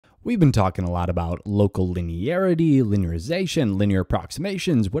We've been talking a lot about local linearity, linearization, linear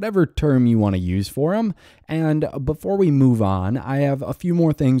approximations, whatever term you want to use for them. And before we move on, I have a few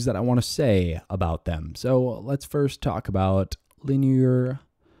more things that I want to say about them. So let's first talk about linear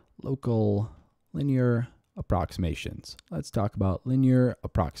approximations. Let's talk about linear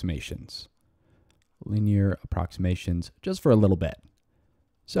approximations. Linear approximations just for a little bit.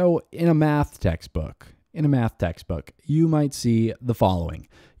 So in a math textbook, you might see the following.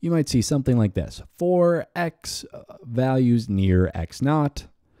 You might see something like this. For x values near x naught,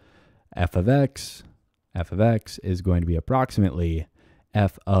 f of x is going to be approximately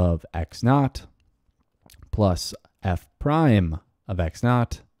f of x naught plus f prime of x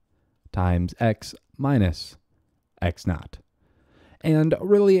naught times x minus x naught. And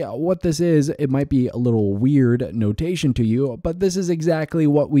really what this is, it might be a little weird notation to you, but this is exactly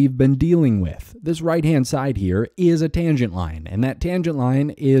what we've been dealing with. This right-hand side here is a tangent line, and that tangent line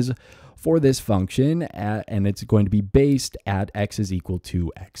is for this function, and it's going to be based at x is equal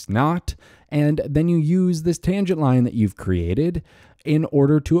to x naught. And then you use this tangent line that you've created in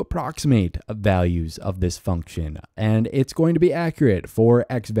order to approximate values of this function. And it's going to be accurate for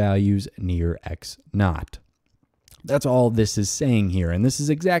x values near x naught. That's all this is saying here, and this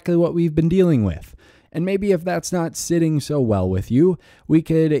is exactly what we've been dealing with. And maybe if that's not sitting so well with you, we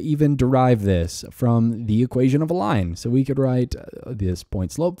could even derive this from the equation of a line. So we could write this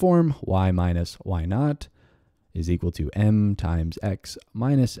point slope form, y minus y naught is equal to m times x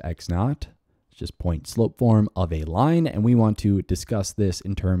minus x naught. It's just point slope form of a line, and we want to discuss this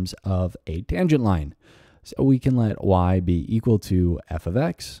in terms of a tangent line. So we can let y be equal to f of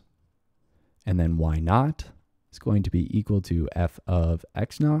x, and then y naught is going to be equal to f of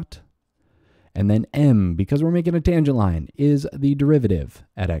x naught. And then m, because we're making a tangent line, is the derivative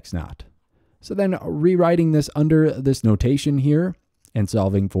at x naught. So then rewriting this under this notation here and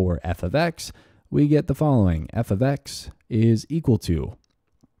solving for f of x, we get the following. F of x is equal to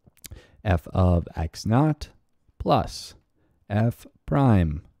f of x naught plus f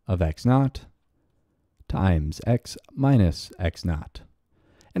prime of x naught times x minus x naught.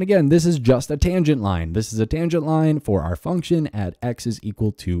 And again, this is just a tangent line. This is a tangent line for our function at x is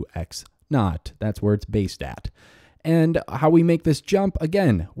equal to x naught. That's where it's based at. And how we make this jump,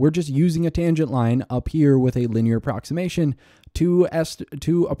 again, we're just using a tangent line up here with a linear approximation to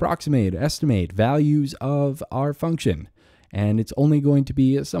estimate values of our function. And it's only going to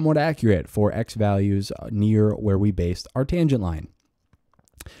be somewhat accurate for x values near where we based our tangent line.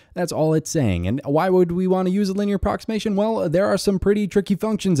 That's all it's saying. And why would we want to use a linear approximation? Well, there are some pretty tricky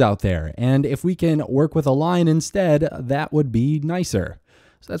functions out there, and if we can work with a line instead, that would be nicer.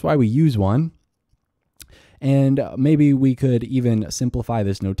 So that's why we use one. And maybe we could even simplify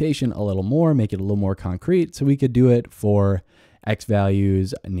this notation a little more, make it a little more concrete. So we could do it for x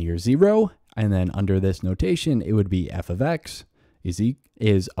values near 0, and then under this notation, it would be f of x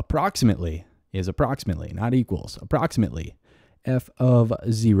is approximately, not equals, approximately f of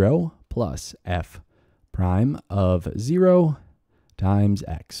 0 plus f prime of 0 times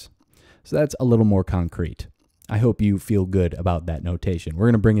x. So that's a little more concrete. I hope you feel good about that notation. We're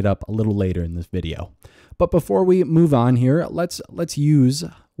going to bring it up a little later in this video. But before we move on here, let's use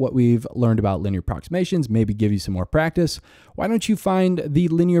what we've learned about linear approximations, maybe give you some more practice. Why don't you find the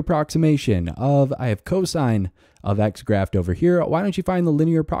linear approximation of, I have cosine of x graphed over here. Why don't you find the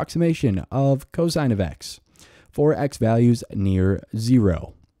linear approximation of cosine of x for x values near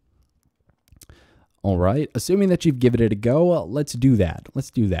 0. All right, assuming that you've given it a go, let's do that.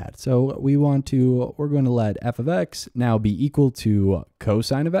 So we're going to let f of x now be equal to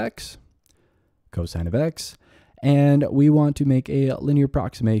cosine of x, and we want to make a linear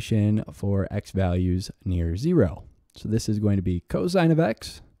approximation for x values near 0. So this is going to be cosine of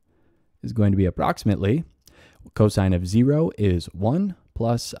x is going to be approximately, cosine of 0 is 1,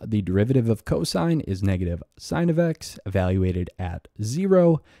 plus the derivative of cosine is negative sine of x, evaluated at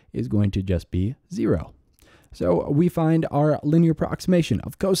 0 is going to just be 0. So we find our linear approximation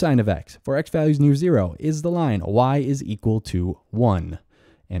of cosine of x for x values near 0 is the line y is equal to 1.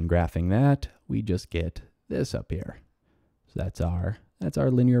 And graphing that, we just get this up here. So that's our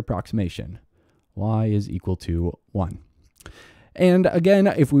linear approximation. Y is equal to 1. And again,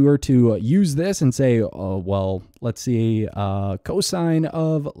 if we were to use this and say, well, let's see,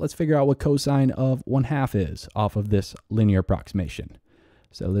 let's figure out what cosine of 1/2 is off of this linear approximation.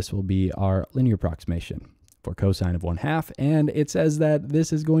 So this will be our linear approximation for cosine of 1/2, and it says that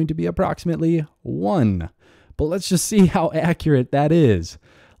this is going to be approximately 1. But let's just see how accurate that is.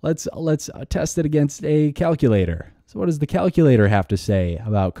 Let's test it against a calculator. So what does the calculator have to say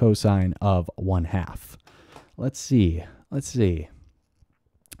about cosine of 1/2? Let's see.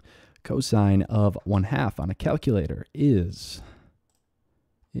 cosine of 1/2 on a calculator is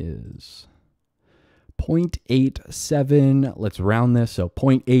 0.87, let's round this, so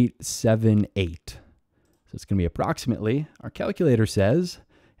 0.878. So it's going to be approximately, our calculator says,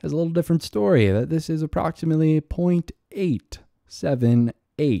 has a little different story, that this is approximately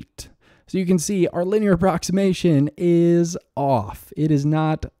 0.878. So you can see our linear approximation is off. It is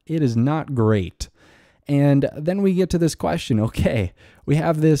not great. And then we get to this question, okay, we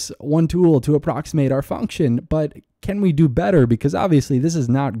have this one tool to approximate our function, but can we do better? Because obviously this is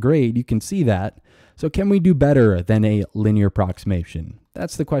not great, you can see that. So can we do better than a linear approximation?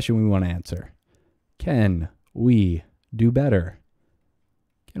 That's the question we want to answer. Can we do better?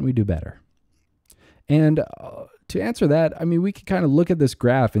 Can we do better? And to answer that, I mean, we can kind of look at this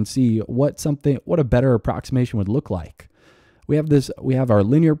graph and see what a better approximation would look like. We have our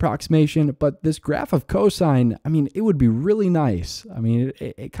linear approximation, but this graph of cosine, I mean, it would be really nice. I mean,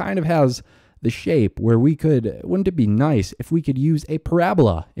 it kind of has the shape where wouldn't it be nice if we could use a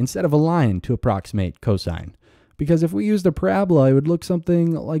parabola instead of a line to approximate cosine? Because if we used a parabola, it would look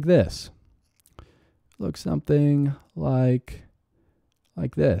something like this. Look something like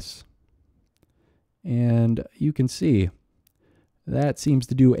this. And you can see that seems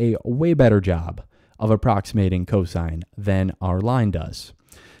to do a way better job of approximating cosine than our line does.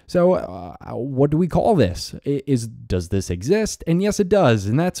 So what do we call this? Does this exist? And yes, it does.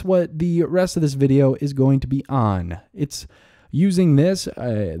 And that's what the rest of this video is going to be on. It's using this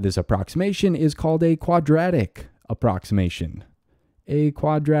approximation is called a quadratic approximation. A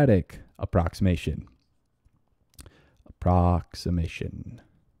quadratic approximation.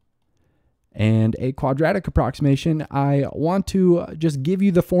 And a quadratic approximation, I want to just give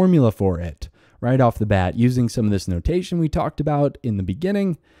you the formula for it right off the bat using some of this notation we talked about in the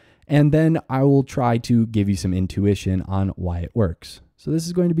beginning, and then I will try to give you some intuition on why it works. So this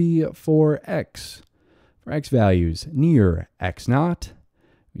is going to be for x values near x0,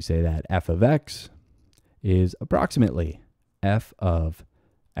 we say that f of x is approximately f of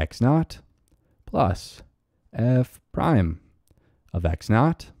x0 plus f prime of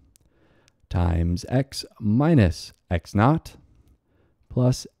x0 times x minus x0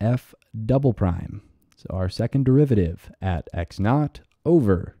 plus f double prime. So our second derivative at x0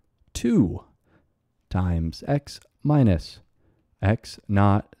 over 2 times x minus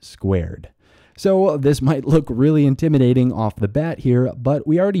x0 squared. So this might look really intimidating off the bat here, but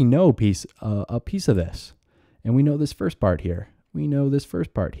we already know a piece of this. And we know this first part here.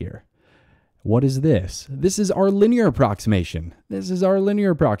 What is this? This is our linear approximation. This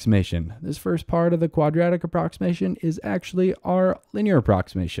first part of the quadratic approximation is actually our linear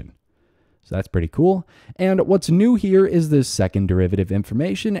approximation. So that's pretty cool. And what's new here is this second derivative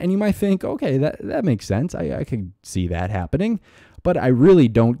information. And you might think, okay, that makes sense. I could see that happening. But I really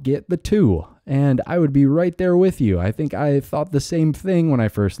don't get the 2. And I would be right there with you. I think I thought the same thing when I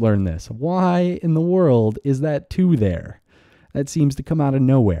first learned this. Why in the world is that 2 there? That seems to come out of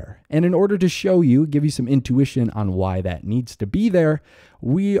nowhere. And in order to give you some intuition on why that needs to be there,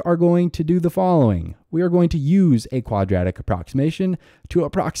 we are going to do the following. We are going to use a quadratic approximation to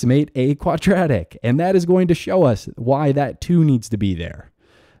approximate a quadratic. And that is going to show us why that 2 needs to be there.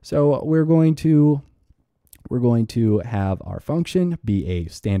 So we're going to have our function be a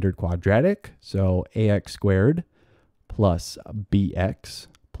standard quadratic. So ax squared plus bx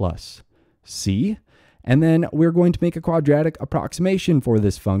plus c. And then we're going to make a quadratic approximation for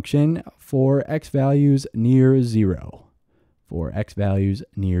this function for x values near 0.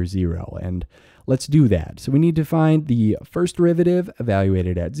 And let's do that. So we need to find the first derivative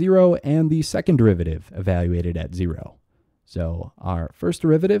evaluated at 0 and the second derivative evaluated at 0. So our first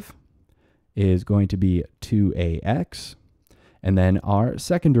derivative is going to be 2ax. And then our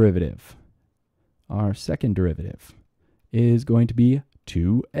second derivative is going to be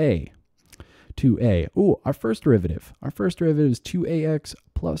 2a. Ooh, our first derivative is 2ax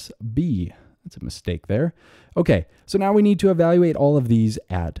plus b. That's a mistake there. Okay, so now we need to evaluate all of these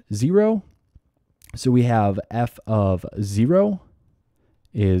at 0. So we have f of 0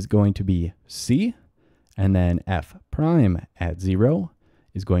 is going to be c, and then f prime at 0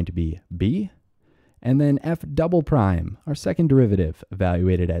 is going to be b, and then f double prime, our second derivative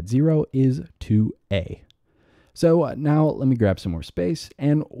evaluated at 0, is 2a. So now let me grab some more space,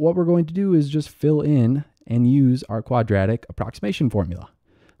 and what we're going to do is just fill in and use our quadratic approximation formula.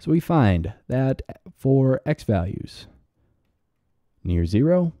 So we find that for x values near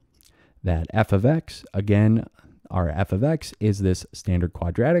 0, that f of x, again, our f of x is this standard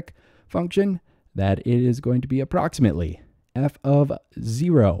quadratic function, that it is going to be approximately f of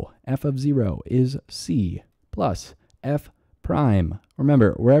 0. F of 0 is c plus f prime.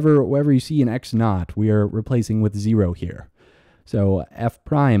 Remember, wherever you see an x naught, we are replacing with 0 here. So f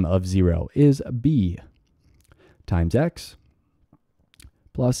prime of 0 is b times x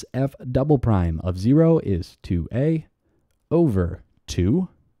plus f double prime of 0 is 2a over 2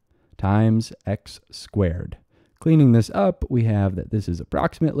 times x squared. Cleaning this up, we have that this is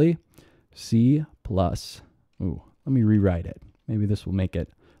approximately c plus, let me rewrite it. Maybe this will make it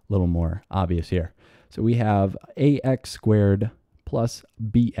a little more obvious here. So we have ax squared plus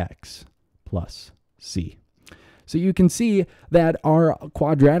bx plus c. So you can see that our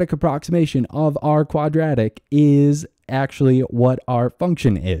quadratic approximation of our quadratic is actually what our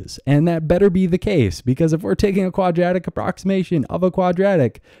function is. And that better be the case, because if we're taking a quadratic approximation of a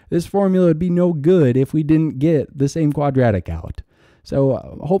quadratic, this formula would be no good if we didn't get the same quadratic out.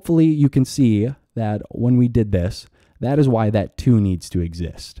 So hopefully you can see that when we did this, that is why that 2 needs to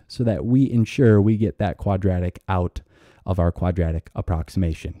exist, so that we ensure we get that quadratic out of our quadratic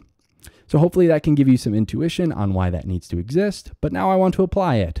approximation. So hopefully that can give you some intuition on why that needs to exist. But now I want to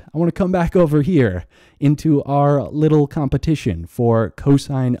apply it. I want to come back over here into our little competition for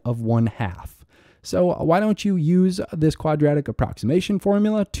cosine of 1/2. So why don't you use this quadratic approximation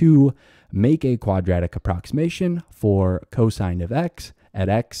formula to make a quadratic approximation for cosine of x at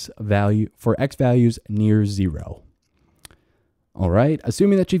for x values near 0. All right,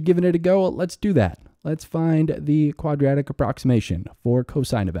 assuming that you've given it a go, let's do that. Let's find the quadratic approximation for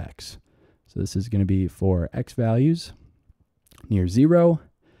cosine of x. So this is going to be for x values near 0,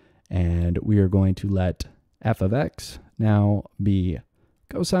 and we are going to let f of x now be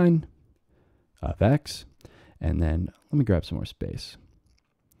cosine of x, and then let me grab some more space.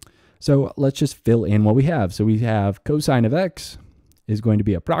 So let's just fill in what we have. So we have cosine of x is going to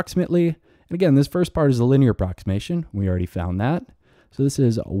be approximately, and again, this first part is a linear approximation. We already found that. So this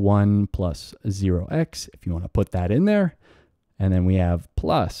is 1 plus 0x, if you want to put that in there. And then we have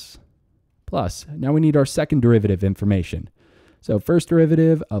plus. Now we need our second derivative information. So first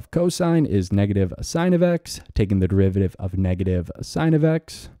derivative of cosine is negative sine of x. Taking the derivative of negative sine of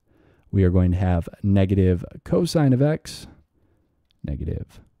x, we are going to have negative cosine of x.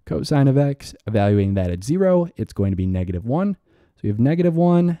 Evaluating that at 0, it's going to be -1. So we have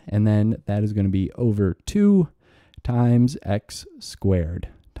 -1, and then that is going to be over 2 times x squared.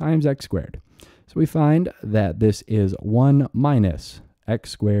 So we find that this is 1 minus x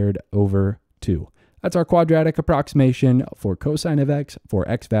squared over 2. That's our quadratic approximation for cosine of x for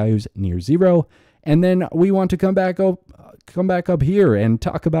x values near 0. And then we want to come back up here and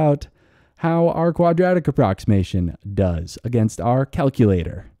talk about how our quadratic approximation does against our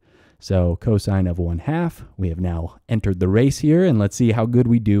calculator. So cosine of 1/2, we have now entered the race here, and let's see how good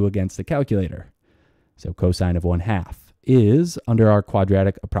we do against the calculator. So cosine of 1/2 is, under our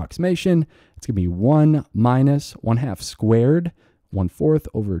quadratic approximation, it's going to be 1 minus 1/2 squared. 1/4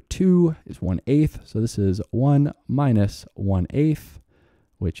 over 2 is 1/8. So this is 1 minus 1/8,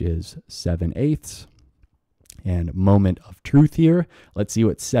 which is 7/8. And moment of truth here. Let's see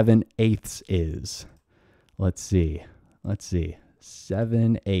what 7/8 is. Let's see.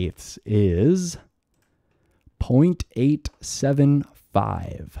 7/8 is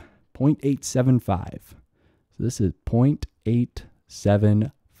 0.875. 0.875. So this is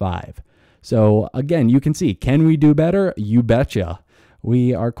 0.875. So again, you can see, can we do better? You betcha.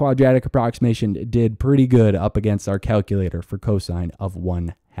 Our quadratic approximation did pretty good up against our calculator for cosine of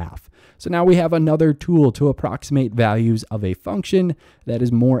 1/2. So now we have another tool to approximate values of a function that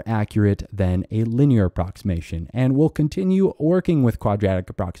is more accurate than a linear approximation. And we'll continue working with quadratic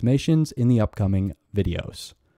approximations in the upcoming videos.